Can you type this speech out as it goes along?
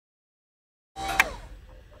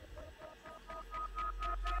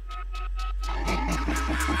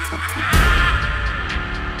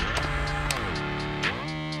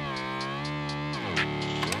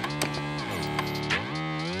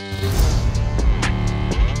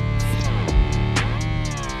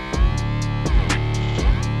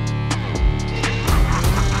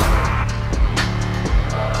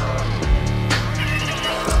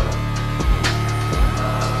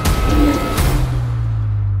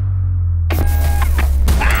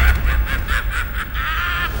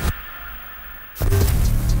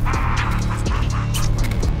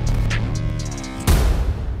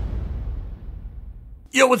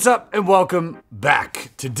Yo, what's up and welcome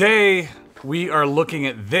back. Today we are looking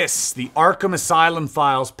at this, the Arkham Asylum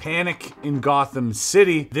Files, Panic in Gotham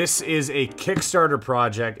City. This is a Kickstarter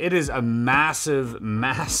project. It is a massive,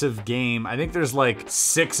 massive game. I think there's like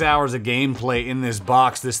 6 hours of gameplay in this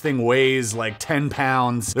box. This thing weighs like 10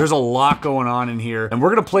 pounds. There's a lot going on in here. And we're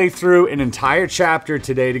gonna play through an entire chapter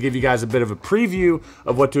today to give you guys a bit of a preview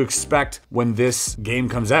of what to expect when this game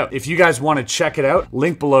comes out. If you guys wanna check it out,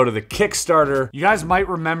 link below to the Kickstarter. You guys might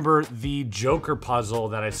remember the Joker puzzle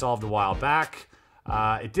that I solved a while back.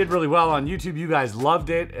 It did really well on YouTube. You guys loved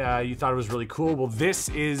it. You thought it was really cool. Well, this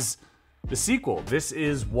is the sequel. This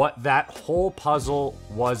is what that whole puzzle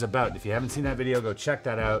was about. If you haven't seen that video, go check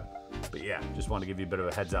that out. But yeah, just want to give you a bit of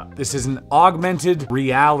a heads up. This is an augmented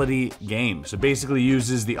reality game. So basically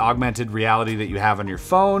uses the augmented reality that you have on your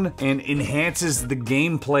phone and enhances the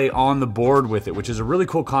gameplay on the board with it, which is a really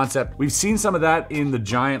cool concept. We've seen some of that in the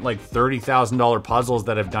giant like $30,000 puzzles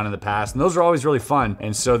that I've done in the past, and those are always really fun.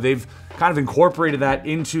 And so they've kind of incorporated that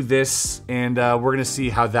into this, and we're gonna see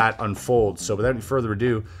how that unfolds. So without any further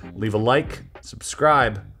ado, leave a like,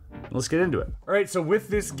 subscribe, let's get into it. All right, so with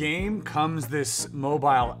this game comes this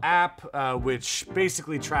mobile app, which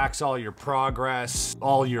basically tracks all your progress,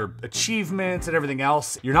 all your achievements and everything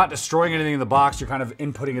else. You're not destroying anything in the box, you're kind of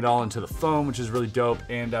inputting it all into the phone, which is really dope.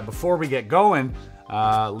 And before we get going,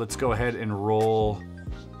 let's go ahead and roll,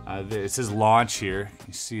 it says launch here.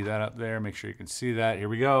 You see that up there? Make sure you can see that. Here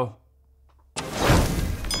we go.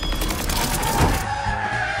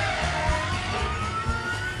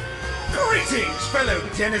 Greetings, fellow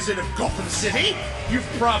denizen of Gotham City! You've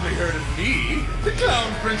probably heard of me, the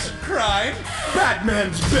Clown Prince of Crime,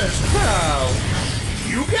 Batman's best pal!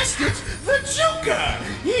 You guessed it, the Joker!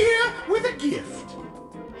 Here with a gift.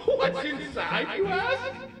 What's inside, you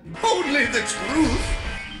ask? Only the truth!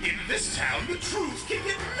 In this town, the truth can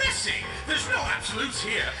get messy. There's no absolutes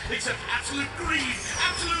here, except absolute greed,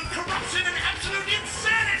 absolute corruption, and absolute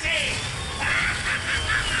insanity!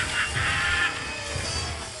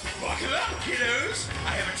 Buckle up, kiddos!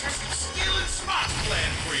 I have a test of skill and smarts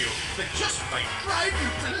planned for you that just might drive you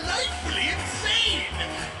delightfully insane!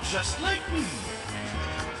 Just like me.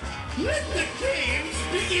 Let the games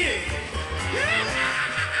begin!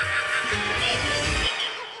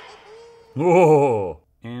 Whoa,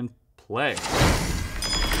 and play. Go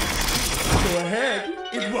ahead,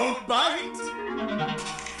 it won't bite!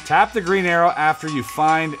 Tap the green arrow after you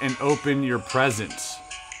find and open your present.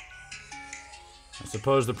 I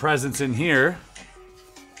suppose the present's in here.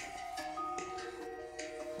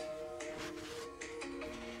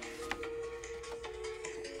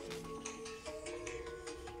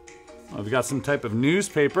 Well, we've got some type of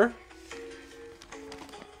newspaper.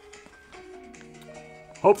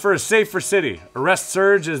 Hope for a safer city. Arrest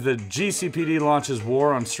surge as the GCPD launches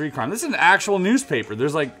war on street crime. This is an actual newspaper.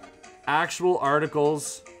 There's like actual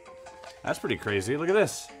articles. That's pretty crazy. Look at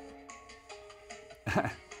this.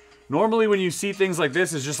 Normally when you see things like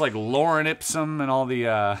this, it's just like Lorem Ipsum and all the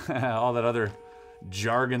all that other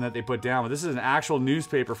jargon that they put down. But this is an actual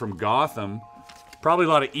newspaper from Gotham. Probably a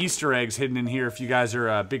lot of Easter eggs hidden in here if you guys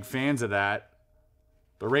are big fans of that.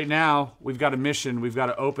 But right now, we've got a mission. We've got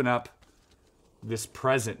to open up this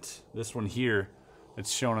present. This one here that's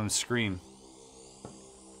shown on the screen.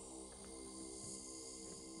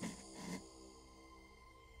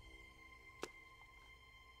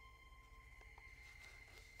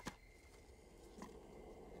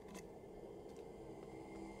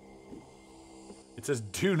 It says,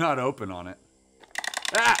 do not open on it.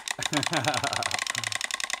 Ah!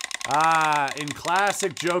 Ah, in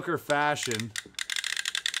classic Joker fashion.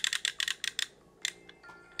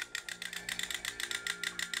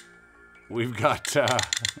 We've got,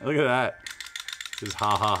 look at that. It says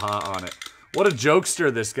ha ha ha on it. What a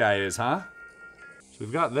jokester this guy is, huh? So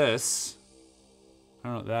we've got this. I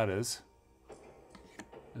don't know what that is.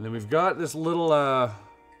 And then we've got this little, oh,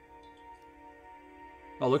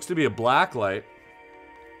 looks to be a black light.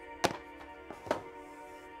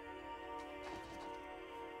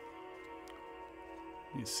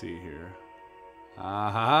 Let's see here.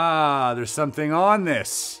 Aha! There's something on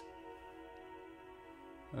this.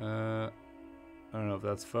 I don't know if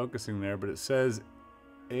that's focusing there, but it says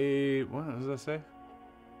what does that say?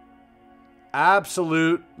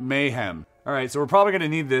 Absolute mayhem. All right, so we're probably gonna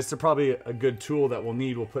need this. They're probably a good tool that we'll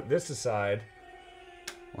need. We'll put this aside.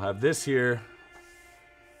 We'll have this here.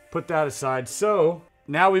 Put that aside. So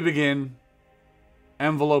now we begin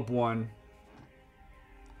envelope 1.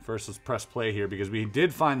 First, let's press play here because we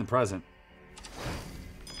did find the present.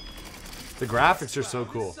 The graphics are so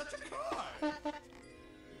cool.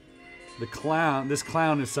 The clown, this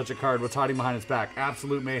clown is such a card. What's hiding behind its back?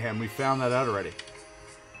 Absolute mayhem. We found that out already.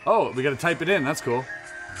 Oh, we gotta type it in. That's cool.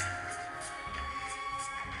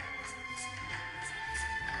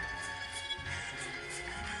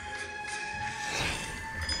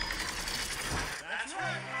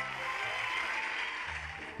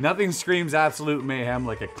 Nothing screams absolute mayhem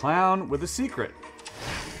like a clown with a secret.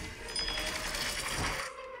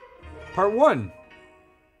 Part 1.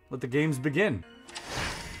 Let the games begin.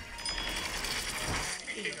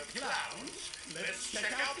 Speaking of clowns, let's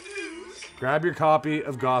check out the news. Grab your copy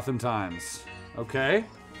of Gotham Times. Okay.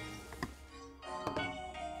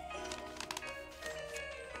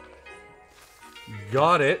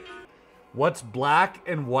 Got it. What's black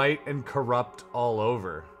and white and corrupt all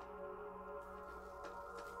over?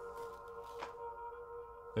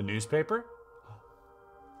 The newspaper?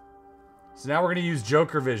 So now we're gonna use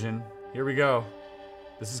Joker Vision. Here we go.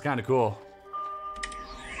 This is kind of cool.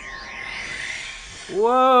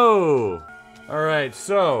 Whoa! All right,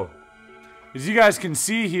 so as you guys can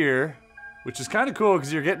see here, which is kind of cool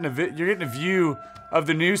because you're getting a view of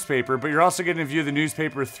the newspaper, but you're also getting a view of the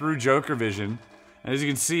newspaper through Joker Vision. And as you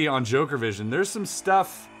can see on Joker Vision, there's some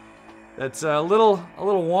stuff that's a little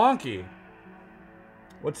wonky.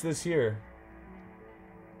 What's this here?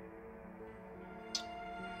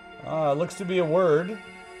 It looks to be a word.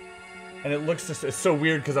 And it looks to, it's so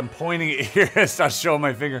weird because I'm pointing it here. It's not showing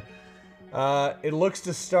my finger. It looks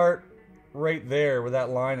to start right there where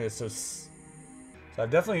that line is. So I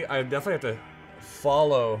definitely have to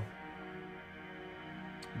follow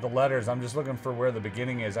the letters. I'm just looking for where the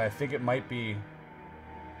beginning is. I think it might be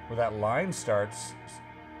where that line starts.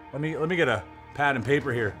 Let me get a pad and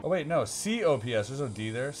paper here. Oh wait, no, C-O-P-S. There's no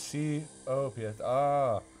D there. C-O-P-S.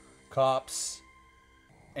 Ah, cops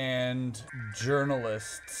and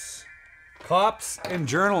journalists. Cops and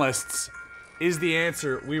journalists is the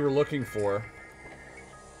answer we were looking for.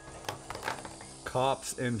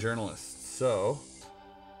 Cops and journalists. So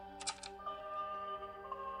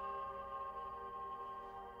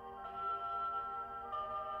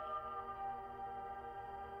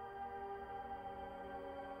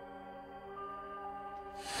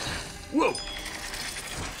whoa!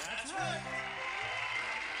 That's right.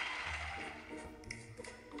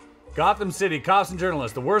 Gotham City, cops and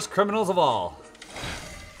journalists, the worst criminals of all.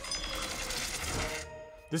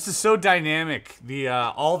 This is so dynamic. The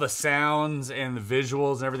all the sounds and the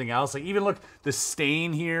visuals and everything else. Like even look, the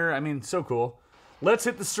stain here. I mean, so cool. Let's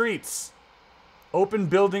hit the streets. Open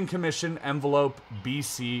building commission envelope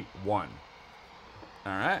BC1. All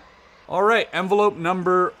right. All right, envelope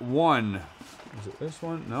number 1. Is it this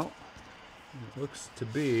one? No. It looks to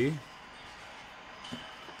be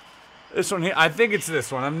this one here. I think it's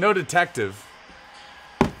this one. I'm no detective,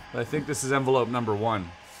 but I think this is envelope number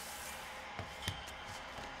 1.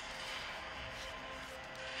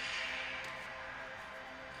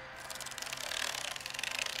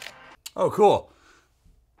 Oh, cool.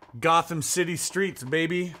 Gotham City streets,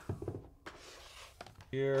 baby.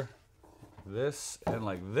 Here, this, and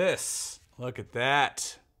like this. Look at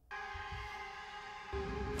that.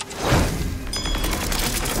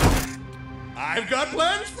 I've got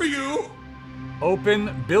plans for you.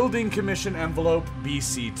 Open building commission envelope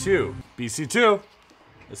BC2. BC2.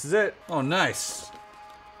 This is it. Oh, nice.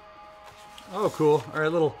 Oh, cool. All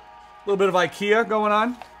right, little bit of IKEA going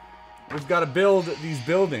on. We've got to build these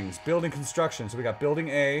buildings. Building construction. So we got building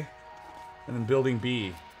A and then building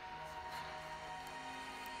B.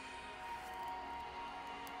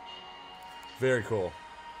 Very cool.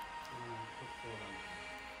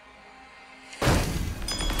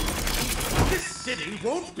 This city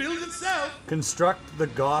won't build itself. Construct the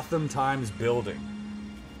Gotham Times building.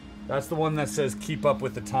 That's the one that says keep up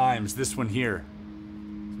with the times. This one here.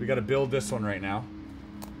 So we got to build this one right now.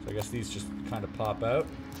 So I guess these just kind of pop out.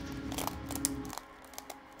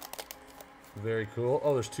 Very cool.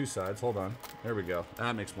 Oh, there's 2 sides. Hold on. There we go.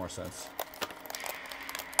 That makes more sense.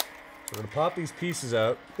 So we're gonna pop these pieces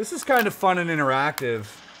out. This is kind of fun and interactive,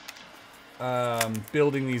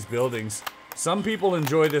 building these buildings. Some people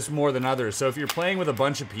enjoy this more than others. So if you're playing with a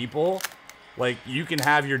bunch of people, like you can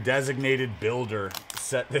have your designated builder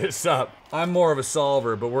set this up. I'm more of a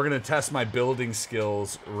solver, but we're gonna test my building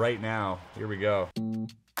skills right now. Here we go. There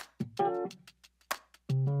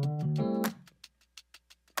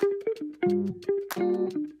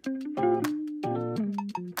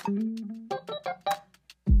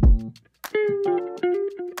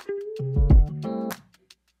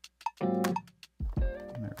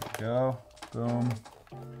we go. Boom.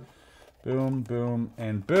 Boom, boom,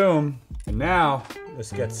 and boom. And now,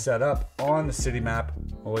 this gets set up on the city map.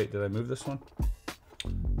 Oh wait, did I move this one?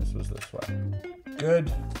 This was this way.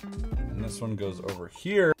 Good. And this one goes over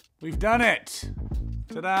here. We've done it!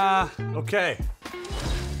 Ta-da! Okay.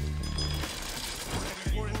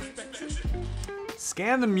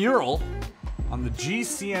 Scan the mural on the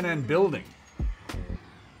GCNN building.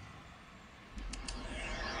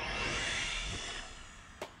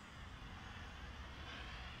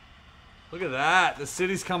 Look at that, the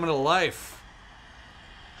city's coming to life.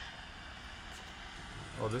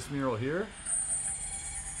 Oh, this mural here?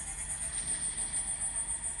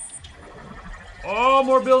 Oh,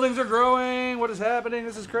 more buildings are growing! What is happening?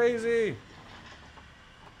 This is crazy!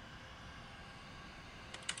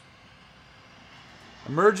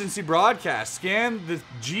 Emergency broadcast. Scan the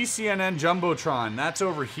GCNN Jumbotron. That's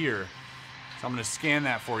over here. So I'm gonna scan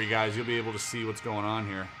that for you guys. You'll be able to see what's going on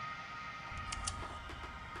here.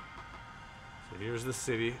 So here's the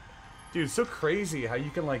city. Dude, it's so crazy how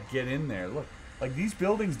you can like get in there. Look, like these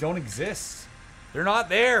buildings don't exist. They're not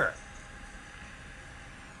there.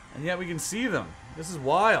 And yet we can see them. This is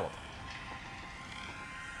wild.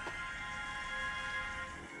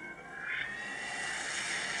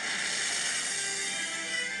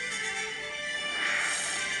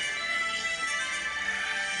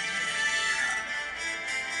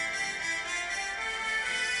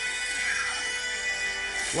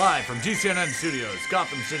 Live from GCNN Studios,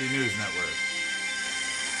 Gotham City News Network.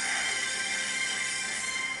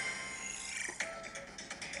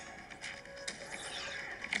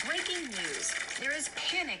 Breaking news. There is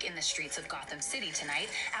panic in the streets of Gotham City tonight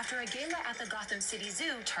after a gala at the Gotham City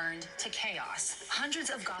Zoo turned to chaos. Hundreds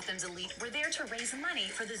of Gotham's elite were there to raise money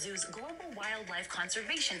for the zoo's Global Wildlife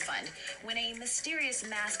Conservation Fund when a mysterious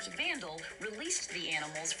masked vandal released the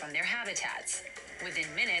animals from their habitats. Within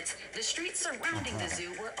minutes, the streets surrounding the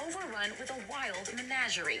zoo were overrun with a wild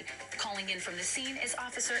menagerie. Calling in from the scene is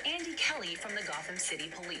Officer Andy Kelly from the Gotham City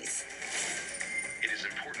Police. It is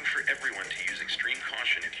important for everyone to use extreme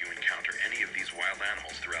caution if you encounter any of these wild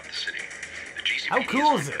animals throughout the city. The GCPD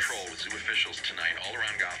is on patrol with zoo officials tonight all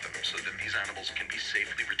around Gotham so that these animals can be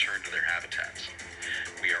safely returned to their habitats.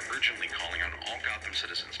 We are urgently calling on all Gotham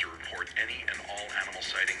citizens to report any and all animal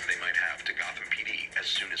sightings they might have to Gotham PD as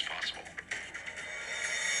soon as possible.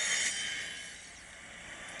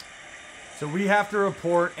 So we have to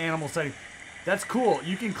report animal sighting. That's cool.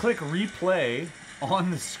 You can click replay on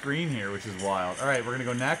the screen here, which is wild. All right, we're gonna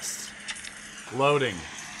go next. Loading.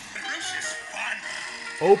 This is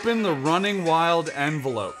fun. Open the running wild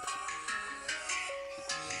envelope.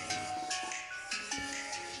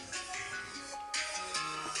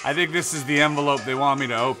 I think this is the envelope they want me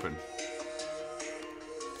to open.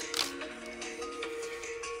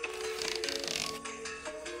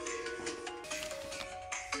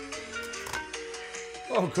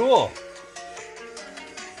 Oh, cool.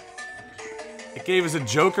 It gave us a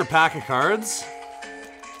Joker pack of cards.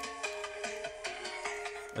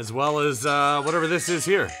 As well as whatever this is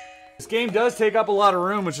here. This game does take up a lot of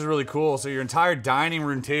room, which is really cool. So your entire dining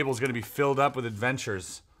room table is going to be filled up with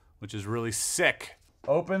adventures, which is really sick.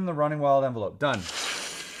 Open the running wild envelope. Done.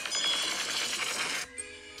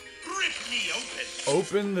 Rip me open.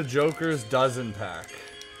 Open the Joker's dozen pack.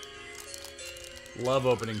 Love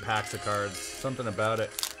opening packs of cards. Something about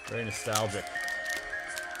it. Very nostalgic.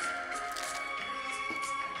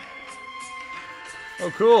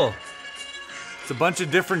 Oh, cool. It's a bunch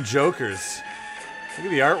of different Jokers. Look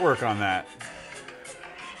at the artwork on that.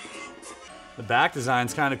 The back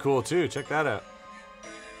design's kind of cool too. Check that out.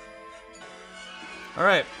 All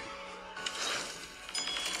right.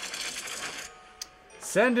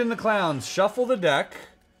 Send in the clowns. Shuffle the deck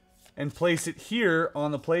and place it here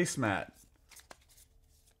on the placemat.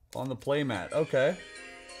 On the playmat. Okay.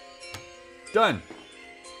 Done.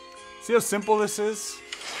 See how simple this is?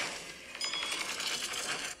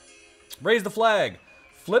 Raise the flag.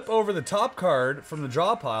 Flip over the top card from the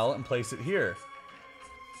draw pile and place it here.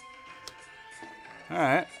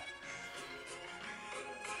 Alright.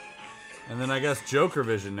 And then I guess Joker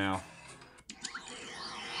vision now.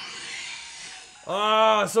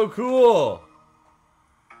 Ah, so cool.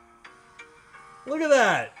 Look at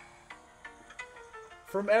that.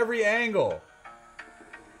 From every angle.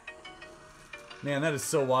 Man, that is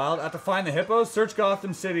so wild. I have to find the hippos? Search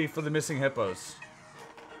Gotham City for the missing hippos.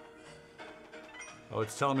 Oh,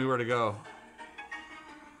 it's telling me where to go.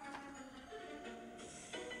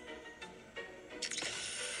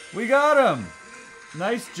 We got him!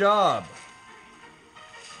 Nice job.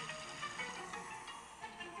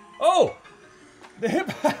 Oh! The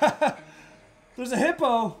hippo! There's a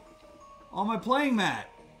hippo on my playing mat.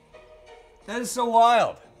 That is so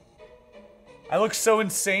wild. I look so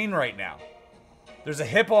insane right now. There's a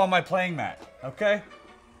hippo on my playing mat, okay?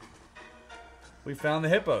 We found the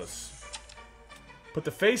hippos. Put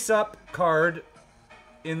the face-up card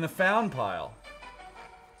in the found pile.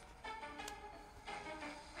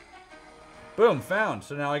 Boom, found.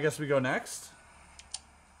 So now I guess we go next.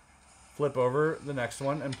 Flip over the next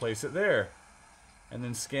one and place it there. And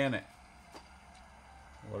then scan it.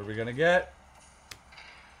 What are we gonna get?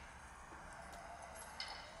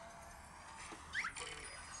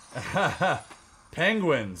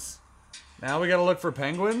 Penguins. Now we gotta look for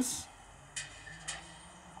penguins.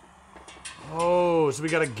 Oh, so we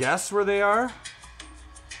gotta guess where they are?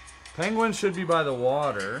 Penguins should be by the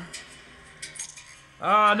water.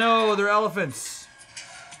 Ah, no, they're elephants.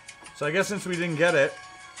 So I guess since we didn't get it,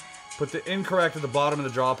 put the incorrect at the bottom of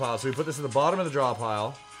the draw pile. So we put this at the bottom of the draw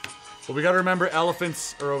pile. But we gotta remember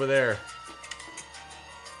elephants are over there.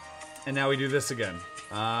 And now we do this again.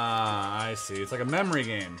 Ah, I see. It's like a memory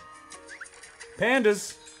game.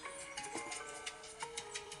 Pandas.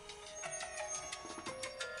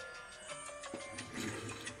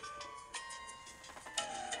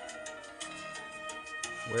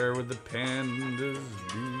 Where would the pandas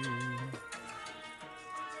be?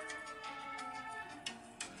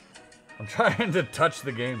 I'm trying to touch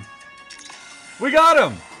the game. We got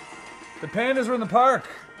him! The pandas were in the park.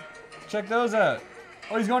 Check those out.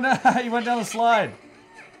 Oh, he's going down. He went down the slide.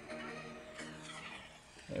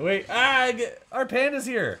 Hey, wait. Ah, our panda's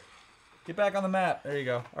here. Get back on the map. There you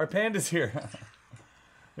go. Our panda's here.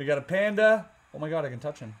 We got a panda. Oh my god, I can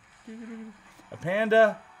touch him. A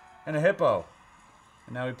panda and a hippo.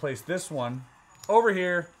 And now we place this one over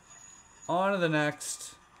here onto the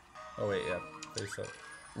next. Oh wait, yeah. Face up.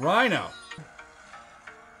 Rhino.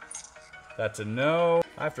 That's a no.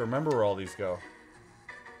 I have to remember where all these go.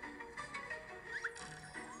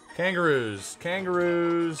 Kangaroos.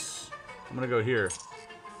 Kangaroos. I'm gonna go here.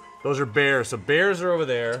 Those are bears. So bears are over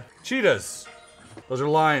there. Cheetahs. Those are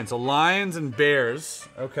lions. So lions and bears.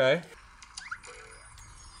 Okay.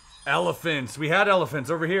 Elephants. We had elephants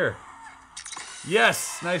over here.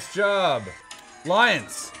 Yes. Nice job.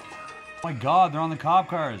 Lions. Oh my god, they're on the cop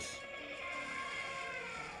cars.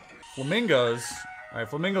 Flamingos. Alright,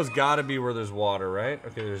 flamingos gotta be where there's water, right?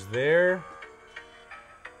 Okay, there's there.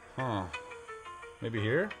 Huh. Maybe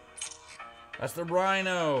here? That's the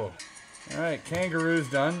rhino. Alright, kangaroo's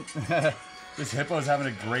done. This hippo's having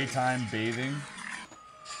a great time bathing.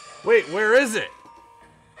 Wait, where is it?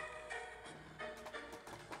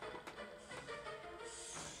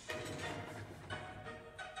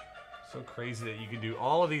 So crazy that you can do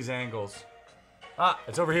all of these angles. Ah,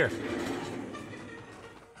 it's over here.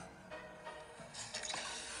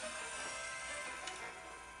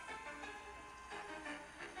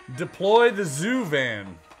 Deploy the zoo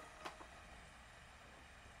van.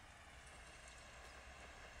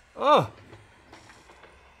 Oh.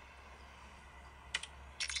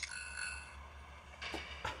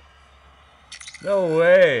 No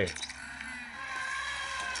way.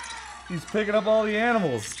 He's picking up all the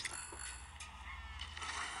animals.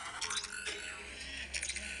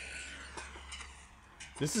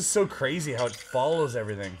 This is so crazy how it follows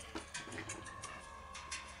everything.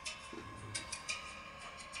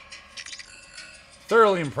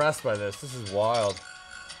 Thoroughly impressed by this. This is wild.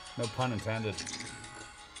 No pun intended.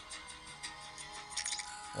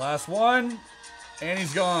 Last one. And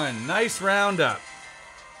he's gone. Nice roundup.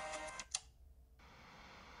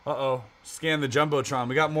 Uh-oh. Scan the Jumbotron.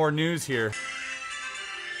 We got more news here.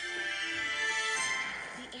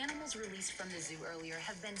 The animals released from the zoo earlier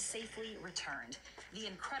have been safely returned. The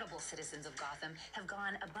incredible citizens of Gotham have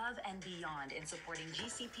gone above and beyond in supporting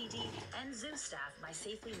GCPD and zoo staff by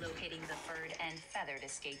safely locating the furred and feathered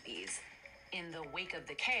escapees. In the wake of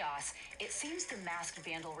the chaos, it seems the masked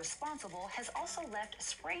vandal responsible has also left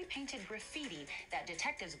spray-painted graffiti that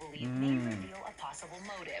detectives believe may reveal a possible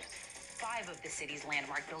motive. 5 of the city's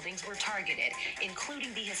landmark buildings were targeted,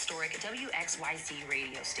 including the historic WXYZ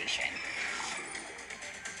radio station.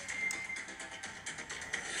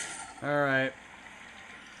 All right.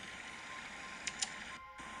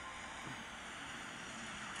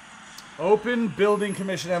 Open building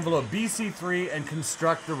commission envelope BC3 and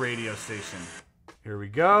construct the radio station. Here we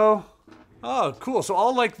go. Oh, cool. So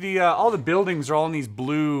all like the all the buildings are all in these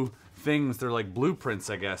blue things. They're like blueprints,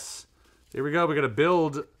 I guess. Here we go. We got to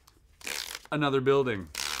build another building.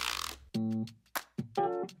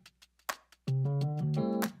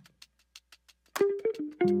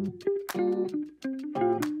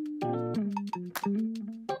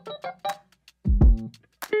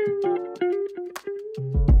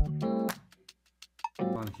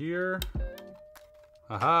 On here.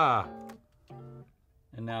 Aha.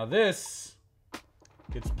 And now this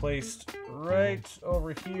gets placed right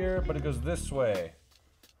over here, but it goes this way.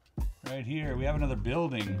 Right here. We have another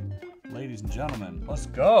building, ladies and gentlemen. Let's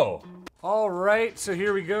go. All right, so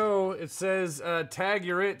here we go. It says, tag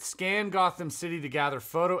your it, scan Gotham City to gather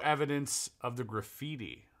photo evidence of the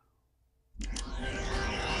graffiti.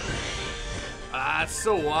 Ah, it's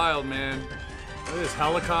so wild, man. Look at this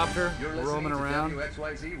helicopter roaming around.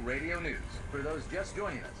 WXYZ Radio News. For those just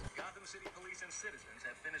joining us, Gotham City police and citizens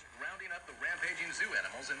have finished rounding up the rampaging zoo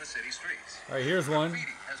animals in the city streets. All right, here's one.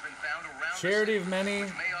 Graffiti has been found around Charity the of many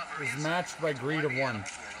city, which may offer is insight matched by into greed why of the one.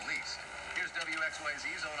 animals were released. Here's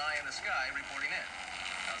WXYZ's own Eye in the Sky reporting in.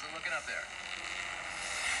 How's it looking up there?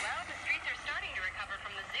 Well, the streets are starting to recover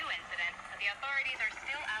from the zoo incident, but the authorities are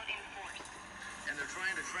still out in force. And they're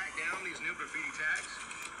trying to track down these new graffiti tags?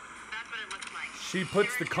 That's what it looks like. She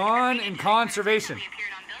puts the con in conservation.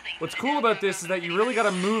 What's cool about this is that you really got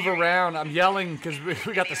to move around. I'm yelling because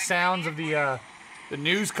we got the sounds of the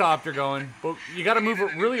news copter going, but you got to move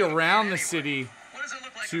it really around the city What does it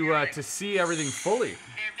look like to see everything fully.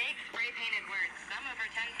 They're big spray-painted words, some over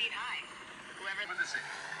 10 feet high. Whoever with the city,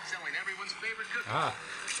 selling everyone's favorite cookie. Ah.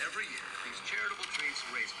 Every year, these charitable treats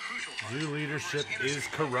raise crucial funds Zoo for leadership numerous is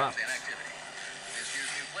inner-city programs corrupt. and activities. This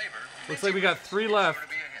year's new flavor, Looks like we got 3 left. sure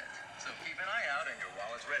to be a hit. So keep an eye out and your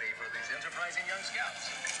wallet's ready for these enterprising young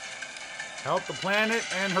scouts. Help the planet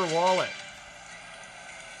and her wallet.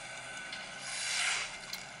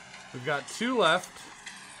 We've got 2 left.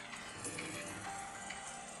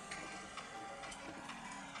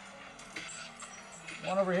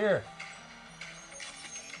 One over here.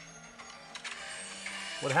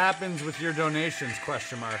 What happens with your donations?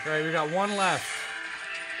 Question mark. All right, we got 1 left.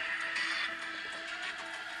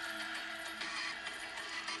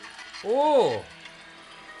 Oh,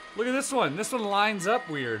 look at this one. This one lines up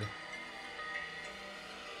weird.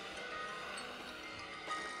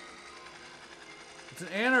 It's an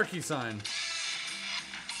anarchy sign.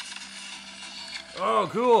 Oh,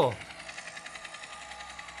 cool.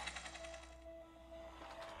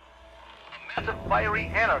 A massive fiery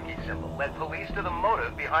anarchy symbol led police to the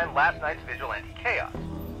motive behind last night's vigilante chaos.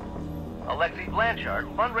 Alexi Blanchard,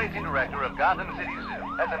 fundraising director of Gotham City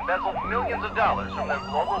Zoo, has embezzled millions of dollars from their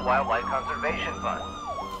Global Wildlife Conservation Fund.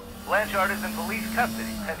 Blanchard is in police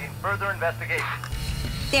custody pending further investigation.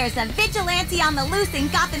 There's a vigilante on the loose in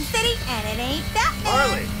Gotham City, and it ain't Batman.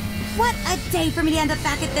 Harley. What a day for me to end up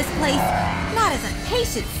back at this place. Not as a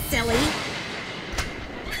patient, silly.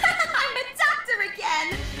 I'm a doctor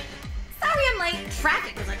again. Sorry I'm late.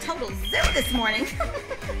 Traffic was a total zoo this morning.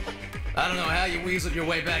 I don't know how you weaseled your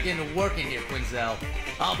way back into working here, Quinzel.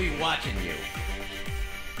 I'll be watching you.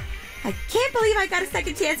 I can't believe I got a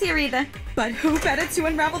second chance here either. But who better to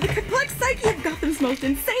unravel the complex psyche of Gotham's most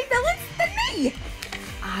insane villains than me?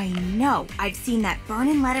 I know I've seen that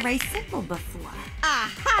burning letter A symbol before.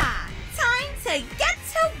 Aha! Time to get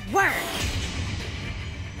to work!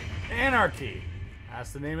 Anarchy.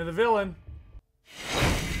 That's the name of the villain.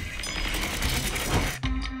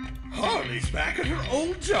 Harley's back at her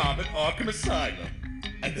old job at Arkham Asylum.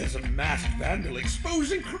 And there's a masked vandal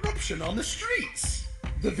exposing corruption on the streets.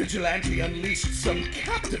 The vigilante unleashed some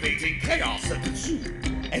captivating chaos at the zoo,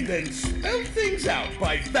 and then spelled things out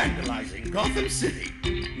by vandalizing Gotham City.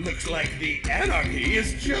 Looks like the anarchy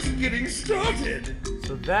is just getting started.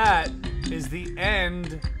 So that is the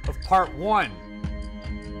end of part 1.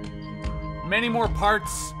 Many more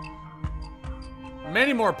parts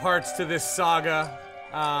to this saga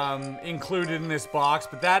included in this box,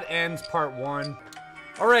 but that ends part 1.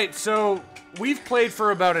 All right, so we've played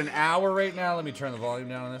for about an hour right now. Let me turn the volume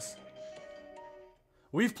down on this.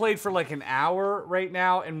 We've played for like an hour right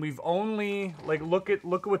now, and we've only like look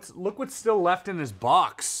what's still left in this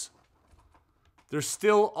box. There's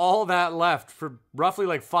still all that left for roughly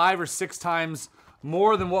like 5 or 6 times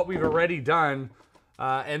more than what we've already done,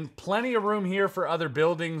 and plenty of room here for other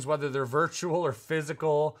buildings, whether they're virtual or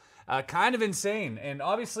physical. Kind of insane, and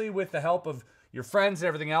obviously with the help of your friends and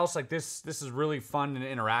everything else, like this is really fun and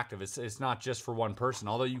interactive. It's not just for one person,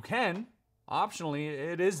 although you can, optionally,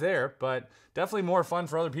 it is there, but definitely more fun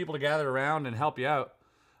for other people to gather around and help you out.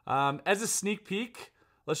 As a sneak peek,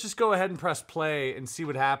 let's just go ahead and press play and see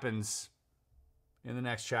what happens in the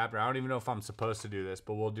next chapter. I don't even know if I'm supposed to do this,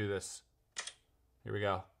 but we'll do this. Here we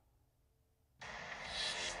go.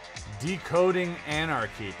 Decoding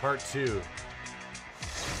Anarchy, Part 2.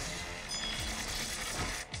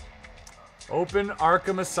 Open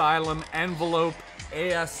Arkham Asylum envelope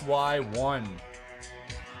ASY1.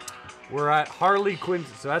 We're at Harley Quinn,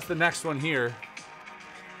 so that's the next one here.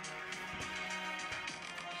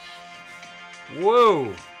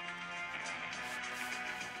 Whoa!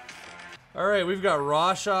 Alright, we've got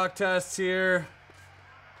Rorschach tests here.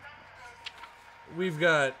 We've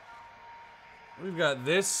got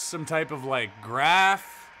this, some type of like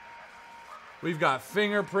graph. We've got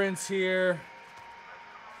fingerprints here.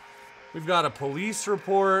 We've got a police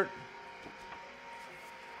report.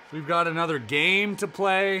 We've got another game to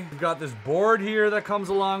play. We've got this board here that comes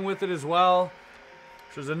along with it as well.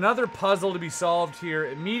 So there's another puzzle to be solved here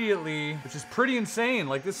immediately, which is pretty insane.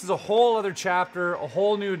 Like, this is a whole other chapter, a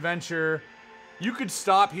whole new adventure. You could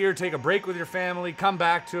stop here, take a break with your family, come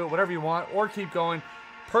back to it, whatever you want, or keep going.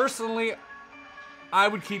 Personally, I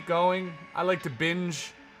would keep going. I like to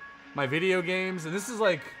binge my video games, and this is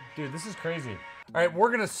like, dude, this is crazy. All right,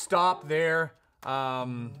 we're gonna stop there.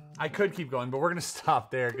 I could keep going, but we're gonna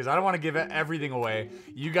stop there because I don't want to give everything away.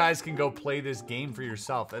 You guys can go play this game for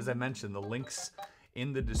yourself. As I mentioned, the links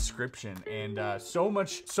in the description, and so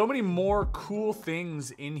many more cool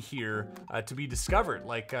things in here to be discovered.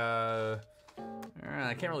 Like, I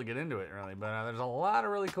can't really get into it really, but there's a lot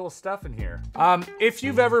of really cool stuff in here. If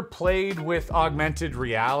you've ever played with augmented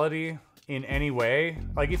reality in any way,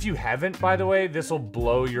 like if you haven't, by the way, this will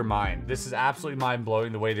blow your mind. This is absolutely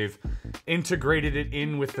mind-blowing. The way they've integrated it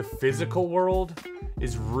in with the physical world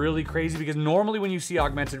is really crazy, because normally when you see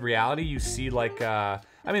augmented reality, you see like, I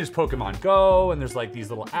mean, there's Pokemon Go, and there's like these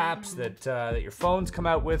little apps that your phones come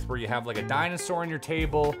out with where you have like a dinosaur on your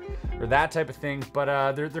table or that type of thing.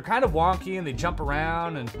 But they're kind of wonky, and they jump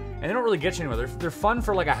around, and they don't really get you anywhere. They're fun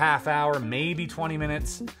for like a half hour, maybe 20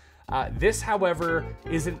 minutes. This, however,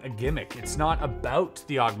 isn't a gimmick. It's not about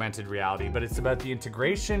the augmented reality, but it's about the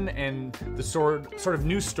integration and the sort of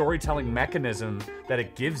new storytelling mechanism that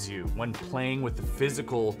it gives you when playing with the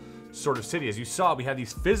physical sort of city. As you saw, we had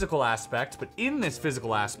these physical aspects, but in this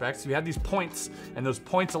physical aspects, you have these points, and those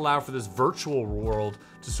points allow for this virtual world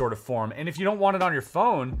to sort of form. And if you don't want it on your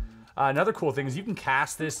phone, another cool thing is you can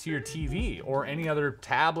cast this to your TV or any other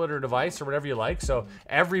tablet or device or whatever you like, so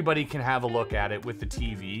everybody can have a look at it with the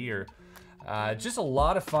TV. Or just a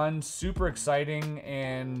lot of fun, super exciting,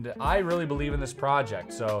 and I really believe in this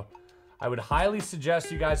project, so I would highly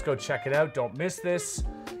suggest you guys go check it out. Don't miss this.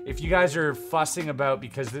 If you guys are fussing about,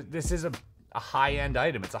 because this is a high-end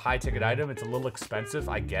item, it's a high-ticket item, it's a little expensive,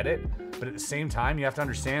 I get it, but at the same time, you have to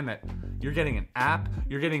understand that you're getting an app,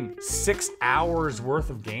 you're getting 6 hours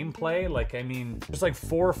worth of gameplay. Like, I mean, just like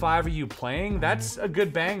 4 or 5 of you playing, that's a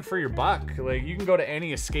good bang for your buck. Like, you can go to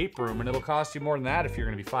any escape room and it'll cost you more than that if you're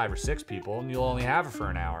gonna be 5 or 6 people, and you'll only have it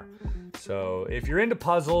for an hour. So if you're into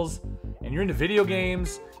puzzles and you're into video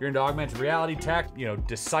games, you're into augmented reality tech, you know,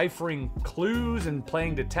 deciphering clues and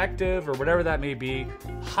playing detective or whatever that may be,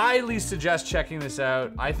 highly suggest checking this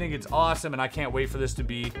out. I think it's awesome, and I can't wait for this to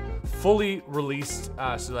be fully released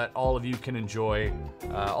so that all of you can enjoy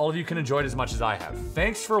it as much as I have.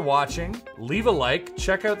 Thanks for watching. Leave a like,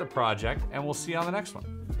 check out the project, and we'll see you on the next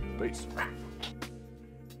one. Peace.